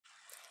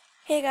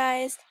Hey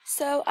guys,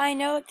 so I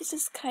know this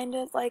is kind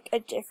of like a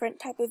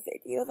different type of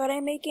video that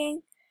I'm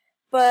making,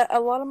 but a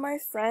lot of my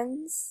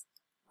friends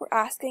were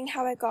asking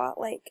how I got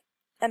like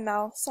a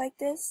mouse like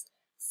this,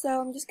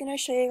 so I'm just gonna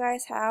show you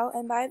guys how.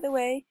 And by the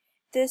way,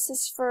 this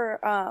is for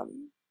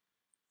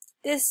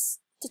this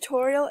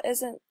tutorial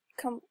isn't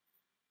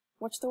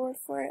what's the word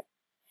for it?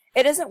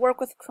 It doesn't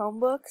work with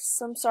Chromebooks,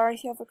 so I'm sorry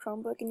if you have a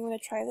Chromebook and you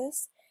want to try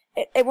this.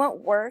 It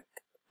won't work,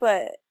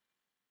 but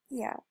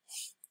yeah.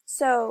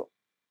 So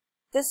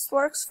this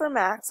works for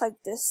Macs, like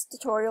this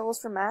tutorial is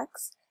for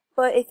Macs,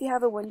 but if you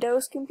have a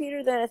Windows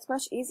computer, then it's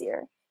much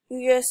easier.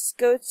 You just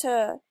go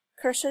to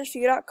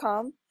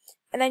cursorview.com,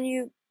 and then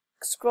you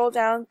scroll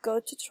down, go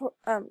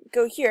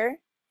here,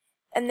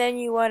 and then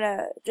you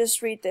wanna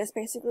just read this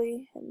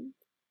basically, and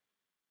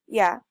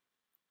yeah.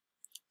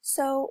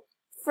 So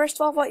first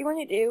of all, what you want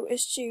to do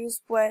is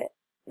choose what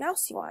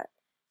mouse you want.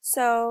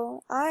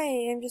 So I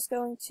am just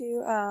going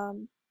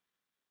to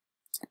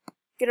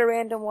get a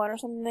random one or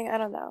something. I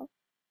don't know.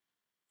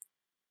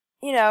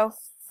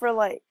 For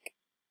like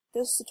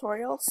this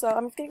tutorial. So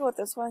I'm just gonna go with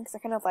this one because I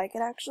kind of like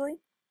it actually.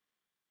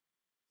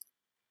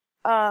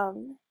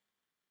 Um,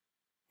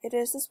 it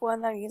is this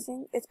one that I'm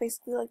using. It's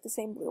basically like the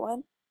same blue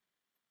one.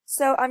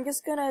 So I'm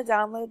just gonna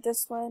download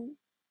this one.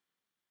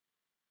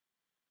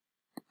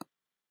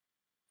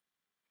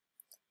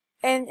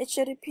 And it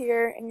should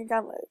appear in your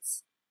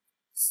downloads.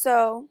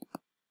 So,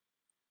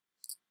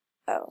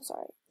 oh,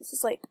 sorry. This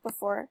is like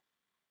before.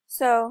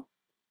 So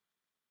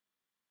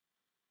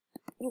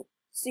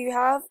you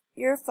have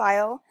your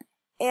file,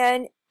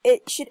 and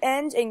it should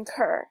end in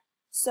cur.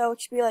 So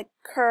it should be like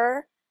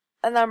cur,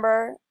 a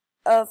number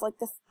of like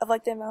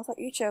the mouse that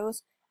you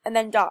chose, and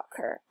then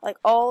 .cur. Like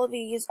all of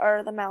these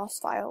are the mouse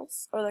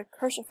files or the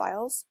cursor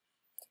files.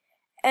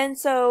 And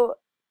so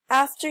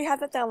after you have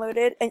that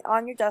downloaded and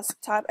on your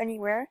desktop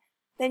anywhere,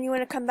 then you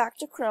want to come back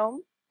to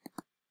Chrome.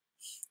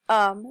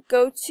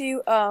 Go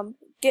to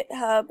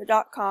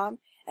github.com,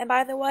 and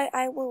by the way,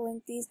 I will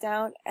link these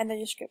down in the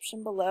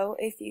description below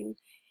if you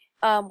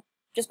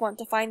just want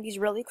to find these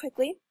really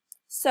quickly.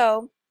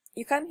 So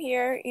you come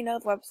here, the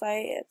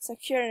website, it's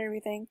secure and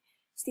everything.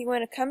 So you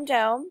want to come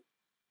down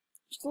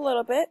just a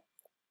little bit,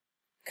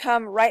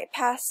 come right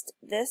past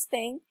this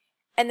thing,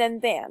 and then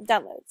bam,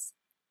 downloads.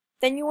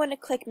 Then you want to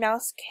click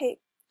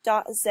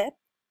mousecape.zip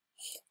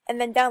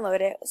and then download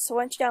it. So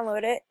once you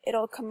download it,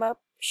 it'll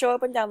show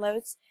up in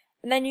downloads,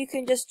 and then you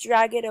can just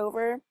drag it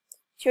over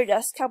to your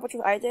desktop, which is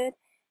what I did.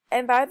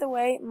 And by the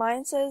way,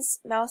 mine says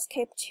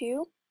mousecape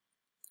 2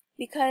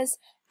 because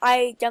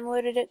I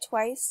downloaded it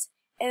twice,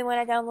 and when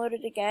I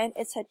downloaded it again,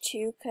 it said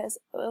 2 because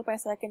it was my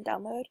second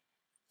download.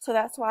 So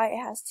that's why it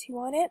has 2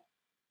 on it.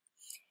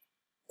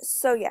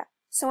 So yeah,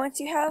 so once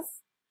you have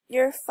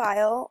your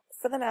file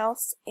for the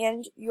mouse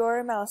and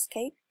your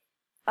mousecape,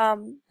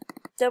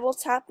 double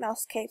tap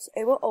mousecape so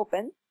it will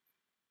open.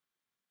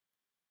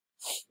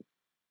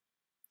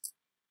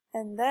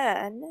 And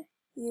then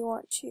you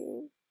want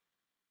to,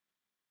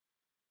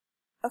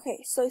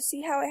 okay, so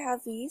see how I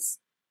have these?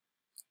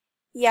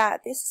 Yeah,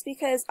 this is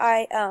because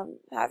I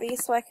have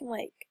these so I can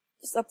like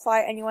just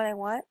apply anyone I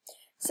want.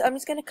 So I'm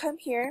just gonna come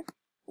here,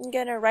 I'm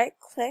gonna right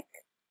click,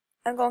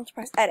 I'm going to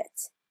press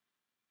edit.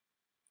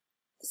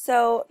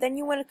 So then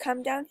you want to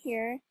come down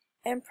here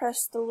and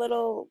press the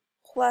little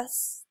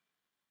plus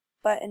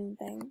button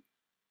thing.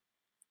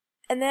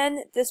 And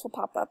then this will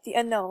pop up, the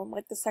unknown,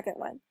 like the second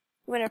one.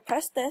 You want to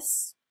press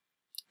this,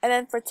 and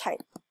then for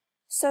type.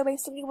 So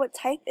basically what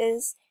type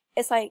is,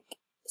 it's like,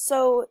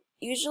 so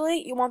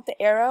usually you want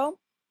the arrow,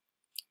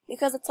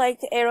 because it's like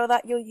the arrow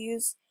that you'll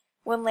use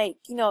when like,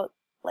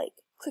 like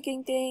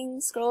clicking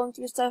things, scrolling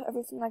through stuff,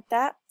 everything like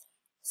that.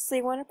 So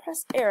you want to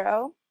press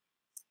arrow,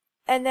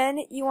 and then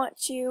you want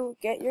to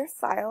get your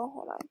file,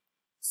 hold on.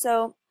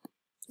 So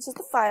this is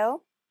the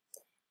file,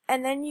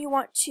 and then you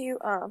want to,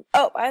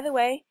 oh, by the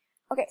way,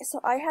 okay, so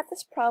I had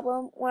this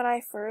problem when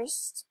I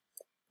first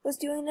was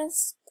doing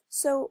this.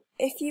 So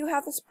if you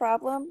have this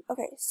problem,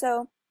 okay,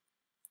 so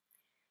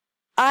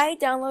I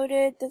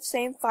downloaded the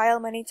same file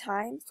many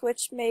times,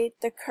 which made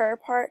the cur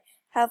part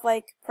have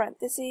like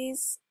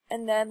parentheses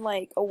and then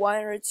like a 1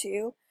 or a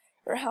 2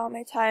 or how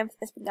many times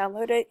it's been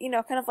downloaded,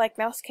 kind of like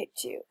mousecape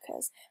 2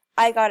 because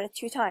I got it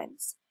 2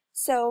 times.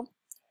 So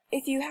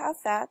if you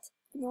have that,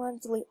 you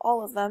want to delete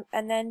all of them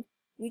and then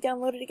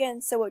re-download it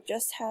again so it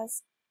just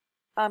has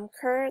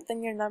cur,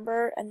 then your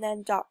number, and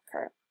then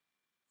 .cur.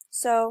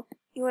 So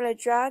you want to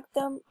drag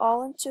them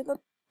all into the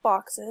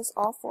boxes,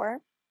 all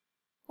 4.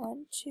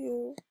 1,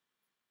 2,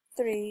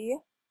 3,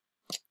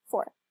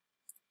 4.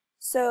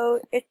 So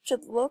it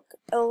should look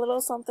a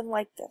little something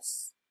like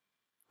this.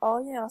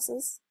 All your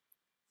mouses.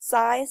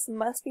 Size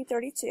must be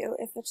 32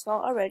 if it's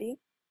not already.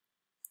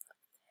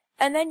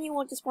 And then you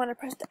will just want to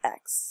press the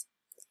X.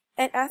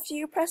 And after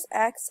you press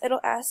X,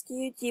 it'll ask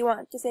you, do you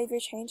want to save your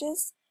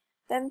changes?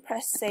 Then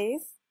press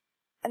save.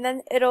 And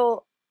then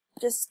it'll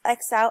just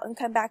X out and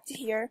come back to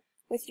here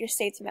with your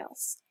saved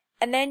mouse.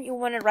 And then you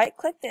want to right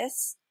click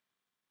this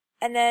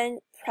and then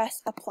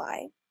press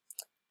apply.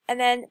 And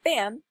then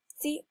bam,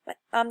 see,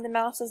 the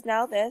mouse is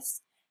now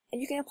this.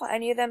 and you can apply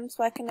any of them.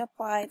 So I can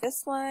apply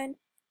this one,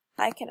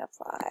 I can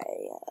apply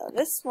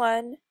this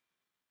one.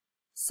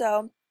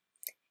 So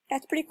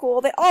that's pretty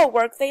cool. They all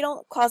work. They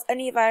don't cause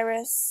any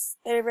virus.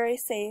 They're very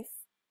safe.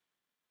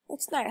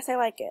 It's nice. I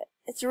like it.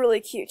 It's really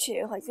cute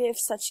too. Like, they have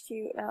such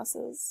cute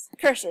mouses.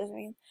 Cursors, I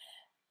mean.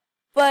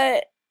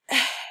 But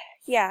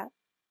yeah.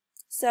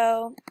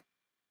 So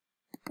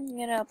I'm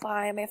gonna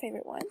apply my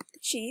favorite one,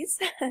 cheese.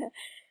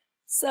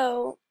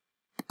 So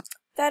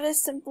that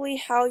is simply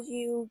how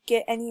you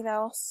get any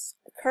mouse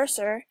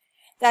cursor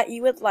that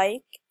you would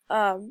like.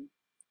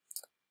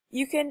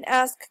 You can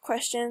ask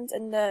questions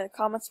in the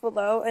comments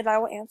below and I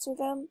will answer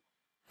them.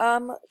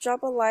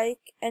 Drop a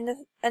like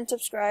and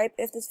subscribe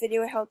if this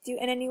video helped you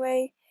in any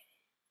way.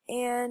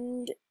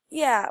 And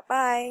yeah,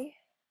 bye.